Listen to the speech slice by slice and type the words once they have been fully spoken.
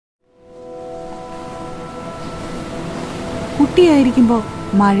കുട്ടിയായിരിക്കുമ്പോ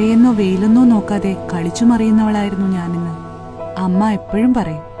മഴയെന്നോ വെയിലെന്നോ നോക്കാതെ കളിച്ചു മറിയുന്നവളായിരുന്നു ഞാനിന്ന്. അമ്മ എപ്പോഴും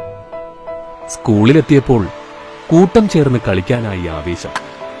പറയും. സ്കൂളിലെത്തിയപ്പോൾ കൂട്ടം ചേർന്ന് കളിക്കാനായി ആവേശം.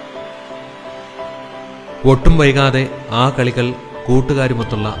 ഒട്ടും വൈകാതെ ആ കളികൾ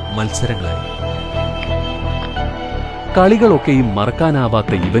കൂട്ടുകാരുമൊത്തുള്ള മത്സരങ്ങളായി. കളികളൊക്കെയും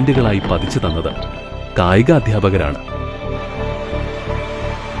മറക്കാനാവാത്ത ഇവന്റുകളായി പതിച്ചു തന്നത് കായിക അധ്യാപകരാണ്.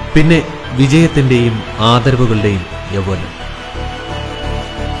 പിന്നെ വിജയത്തിന്റെയും ആദരവുകളുടെയും യൗവനം.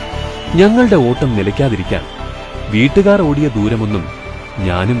 ഞങ്ങളുടെ ഓട്ടം നിലയ്ക്കാതിരിക്കാൻ വീട്ടുകാർ ഓടിയ ദൂരമൊന്നും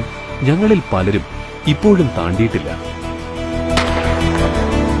ഞാനും ഞങ്ങളിൽ പലരും ഇപ്പോഴും താണ്ടിയിട്ടില്ല.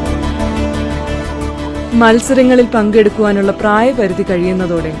 മത്സരങ്ങളിൽ പങ്കെടുക്കുവാനുള്ള പ്രായപരിധി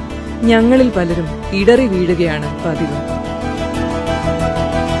കഴിയുന്നതോടെ ഞങ്ങളിൽ പലരും ഇടറി വീഴുകയാണ് പതിവ്.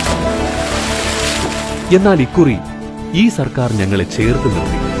 എന്നാൽ ഇക്കുറി ഈ സർക്കാർ ഞങ്ങളെ ചേർത്ത്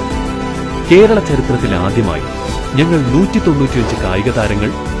നിർത്തി. കേരള ചരിത്രത്തിൽ ആദ്യമായി ഞങ്ങൾ 195 കായിക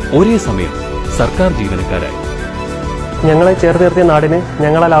താരങ്ങൾ ഒരേ സമയം സർക്കാർ ജീവനക്കാരായി. ഞങ്ങളെ ചേർത്ത് നിർത്തിയ നാടിന്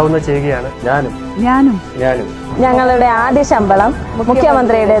ഞങ്ങളാലാവുന്ന ചെയ്യുകയാണ് ഞാനും. ഞങ്ങളുടെ ആദ്യ ശമ്പളം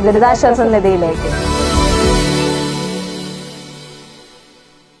മുഖ്യമന്ത്രിയുടെ ദുരിതാശ്വാസ നിധിയിലേക്ക്.